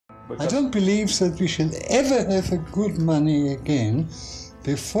I don't believe that we should ever have a good money again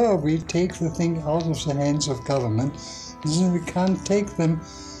before we take the thing out of the hands of government. Then we can't take them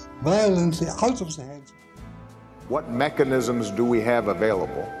violently out of the hands. What mechanisms do we have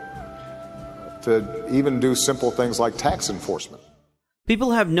available to even do simple things like tax enforcement?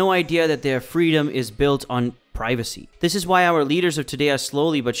 People have no idea that their freedom is built on privacy. This is why our leaders of today are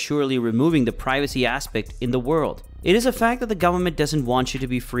slowly but surely removing the privacy aspect in the world. It is a fact that the government doesn't want you to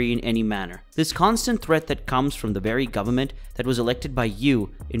be free in any manner. This constant threat that comes from the very government that was elected by you,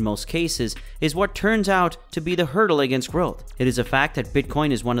 in most cases, is what turns out to be the hurdle against growth. It is a fact that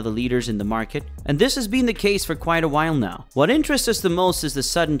Bitcoin is one of the leaders in the market, and this has been the case for quite a while now. What interests us the most is the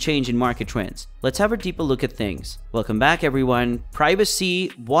sudden change in market trends. Let's have a deeper look at things. Welcome back, everyone. Privacy,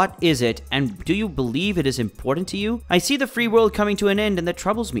 what is it, and do you believe it is important to you? I see the free world coming to an end, and that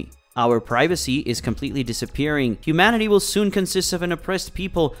troubles me. Our privacy is completely disappearing. Humanity will soon consist of an oppressed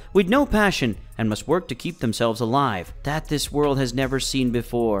people with no passion and must work to keep themselves alive. That this world has never seen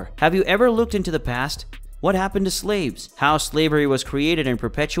before. Have you ever looked into the past? What happened to slaves? How slavery was created and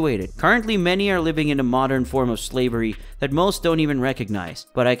perpetuated? Currently, many are living in a modern form of slavery that most don't even recognize.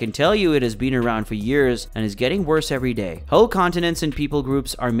 But I can tell you it has been around for years and is getting worse every day. Whole continents and people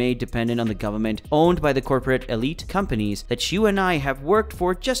groups are made dependent on the government, owned by the corporate elite companies that you and I have worked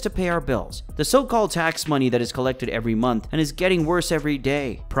for just to pay our bills. The so-called tax money that is collected every month and is getting worse every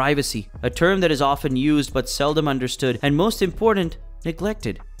day. Privacy, a term that is often used but seldom understood, and most important,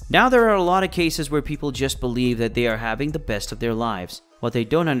 neglected. Now there are a lot of cases where people just believe that they are having the best of their lives. What they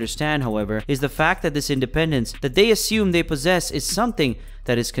don't understand, however, is the fact that this independence that they assume they possess is something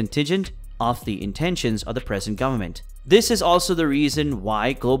that is contingent off the intentions of the present government. This is also the reason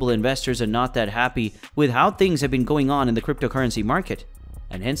why global investors are not that happy with how things have been going on in the cryptocurrency market,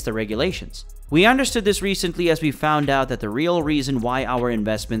 and hence the regulations. We understood this recently as we found out that the real reason why our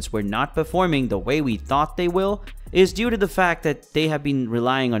investments were not performing the way we thought they will is due to the fact that they have been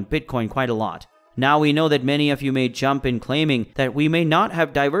relying on Bitcoin quite a lot. Now we know that many of you may jump in claiming that we may not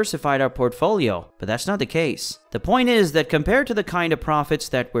have diversified our portfolio, but that's not the case. The point is that compared to the kind of profits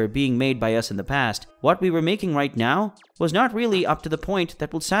that were being made by us in the past, what we were making right now was not really up to the point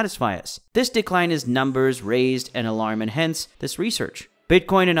that will satisfy us. This decline is numbers raised an alarm, and hence this research.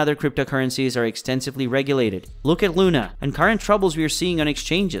 Bitcoin and other cryptocurrencies are extensively regulated. Look at Luna and current troubles we are seeing on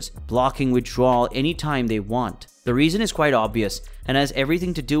exchanges, blocking withdrawal anytime they want. The reason is quite obvious and has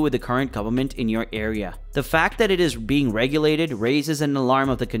everything to do with the current government in your area. The fact that it is being regulated raises an alarm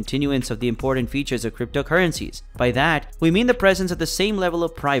of the continuance of the important features of cryptocurrencies. By that, we mean the presence of the same level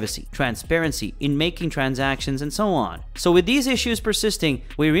of privacy, transparency in making transactions, and so on. So with these issues persisting,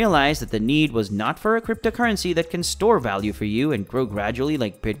 we realized that the need was not for a cryptocurrency that can store value for you and grow gradually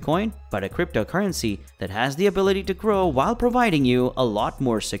like Bitcoin, but a cryptocurrency that has the ability to grow while providing you a lot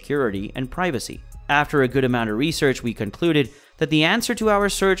more security and privacy. After a good amount of research, we concluded that the answer to our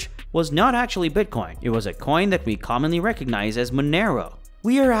search was not actually Bitcoin. It was a coin that we commonly recognize as Monero.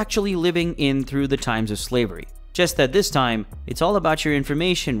 We are actually living in through the times of slavery. Just that this time, it's all about your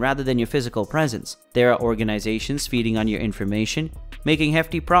information rather than your physical presence. There are organizations feeding on your information, making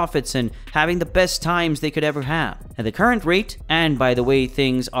hefty profits and having the best times they could ever have. At the current rate, and by the way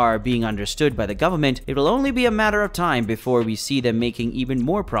things are being understood by the government, it will only be a matter of time before we see them making even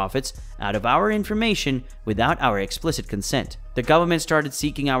more profits out of our information without our explicit consent. The government started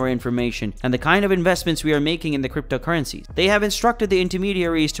seeking our information and the kind of investments we are making in the cryptocurrencies. They have instructed the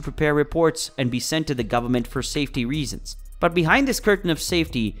intermediaries to prepare reports and be sent to the government for safety reasons. But behind this curtain of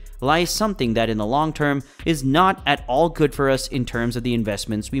safety lies something that in the long term is not at all good for us in terms of the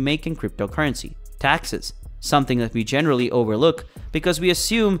investments we make in cryptocurrency. Taxes. Something that we generally overlook because we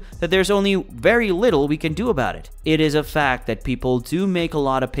assume that there's only very little we can do about it. It is a fact that people do make a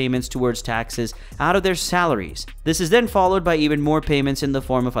lot of payments towards taxes out of their salaries. This is then followed by even more payments in the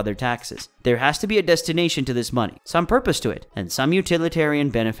form of other taxes. There has to be a destination to this money, some purpose to it, and some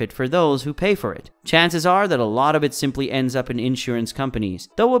utilitarian benefit for those who pay for it. Chances are that a lot of it simply ends up in insurance companies.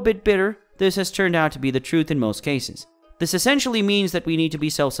 Though a bit bitter, this has turned out to be the truth in most cases. This essentially means that we need to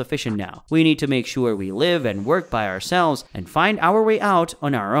be self-sufficient now. We need to make sure we live and work by ourselves and find our way out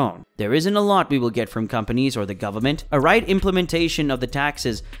on our own. There isn't a lot we will get from companies or the government. A right implementation of the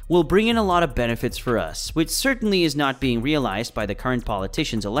taxes will bring in a lot of benefits for us, which certainly is not being realized by the current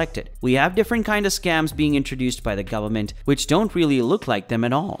politicians elected. We have different kind of scams being introduced by the government, which don't really look like them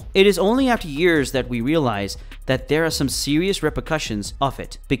at all. It is only after years that we realize that there are some serious repercussions of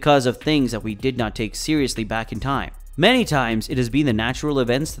it because of things that we did not take seriously back in time. Many times, it has been the natural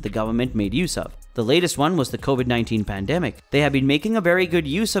events that the government made use of. The latest one was the COVID-19 pandemic. They have been making a very good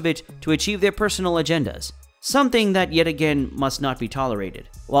use of it to achieve their personal agendas. something that yet again must not be tolerated.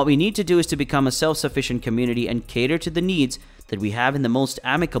 What we need to do is to become a self-sufficient community and cater to the needs that we have in the most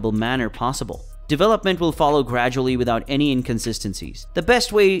amicable manner possible. Development will follow gradually without any inconsistencies. The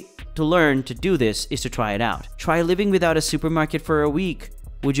best way to learn to do this is to try it out. Try living without a supermarket for a week.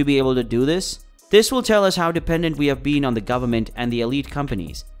 Would you be able to do this? This will tell us how dependent we have been on the government and the elite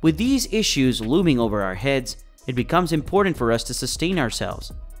companies. With these issues looming over our heads, it becomes important for us to sustain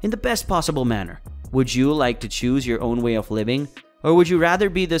ourselves in the best possible manner. Would you like to choose your own way of living? Or would you rather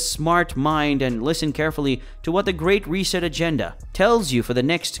be the smart mind and listen carefully to what the Great Reset agenda tells you for the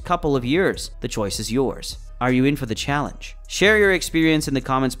next couple of years? The choice is yours. Are you in for the challenge? Share your experience in the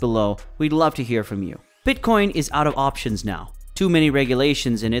comments below. We'd love to hear from you. Bitcoin is out of options now. Too many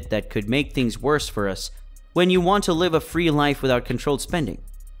regulations in it that could make things worse for us when you want to live a free life without controlled spending.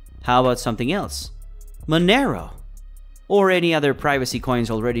 How about something else? Monero. Or any other privacy coins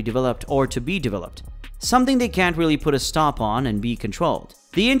already developed or to be developed. Something they can't really put a stop on and be controlled.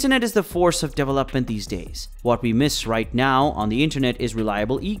 The internet is the force of development these days. What we miss right now on the internet is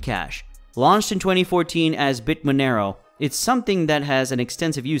reliable eCash. Launched in 2014 as Monero, it's something that has an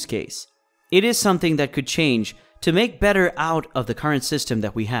extensive use case. It is something that could change to make better out of the current system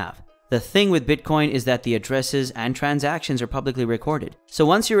that we have. The thing with Bitcoin is that the addresses and transactions are publicly recorded. So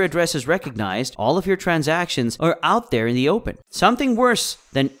once your address is recognized, all of your transactions are out there in the open. Something worse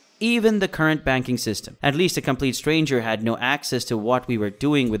than even the current banking system. At least a complete stranger had no access to what we were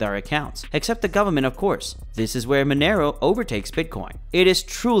doing with our accounts, except the government, of course. This is where Monero overtakes Bitcoin. It is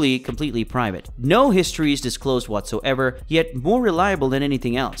truly completely private. No history is disclosed whatsoever, yet more reliable than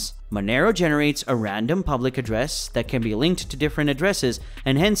anything else. Monero generates a random public address that can be linked to different addresses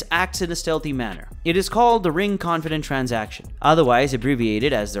and hence acts in a stealthy manner. It is called the ring confident transaction, otherwise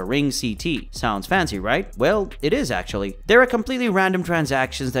abbreviated as the ring CT. Sounds fancy, right? Well, it is actually. There are completely random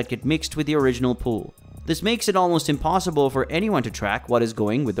transactions that get mixed with the original pool. This makes it almost impossible for anyone to track what is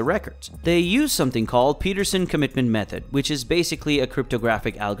going with the records. They use something called Peterson commitment method, which is basically a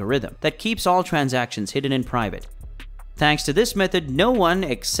cryptographic algorithm that keeps all transactions hidden and private. Thanks to this method, no one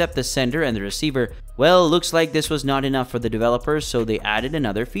except the sender and the receiver. Well, looks like this was not enough for the developers, so they added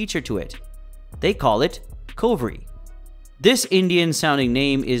another feature to it. They call it Covery. This Indian-sounding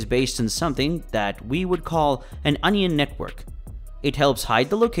name is based on something that we would call an onion network. It helps hide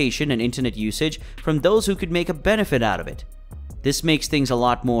the location and internet usage from those who could make a benefit out of it. This makes things a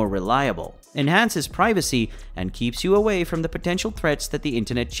lot more reliable, enhances privacy, and keeps you away from the potential threats that the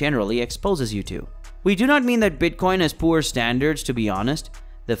internet generally exposes you to. We do not mean that Bitcoin has poor standards, to be honest.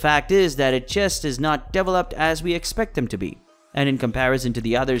 The fact is that it just is not developed as we expect them to be, and in comparison to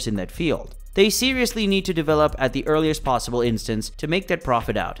the others in that field. They seriously need to develop at the earliest possible instance to make that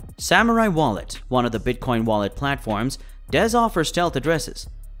profit out. Samurai Wallet, one of the Bitcoin wallet platforms, does offer stealth addresses.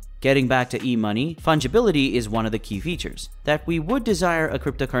 Getting back to e-money, fungibility is one of the key features that we would desire a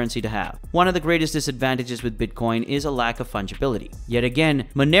cryptocurrency to have. One of the greatest disadvantages with Bitcoin is a lack of fungibility. Yet again,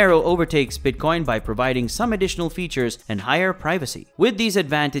 Monero overtakes Bitcoin by providing some additional features and higher privacy. With these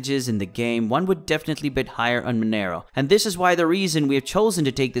advantages in the game, one would definitely bet higher on Monero, and this is why the reason we have chosen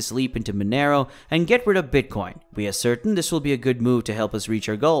to take this leap into Monero and get rid of Bitcoin. We are certain this will be a good move to help us reach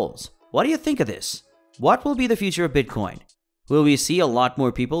our goals. What do you think of this? What will be the future of Bitcoin? Will we see a lot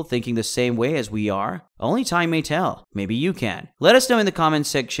more people thinking the same way as we are? Only time may tell. Maybe you can. Let us know in the comments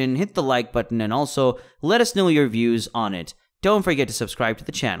section, hit the like button, and also let us know your views on it. Don't forget to subscribe to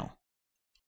the channel.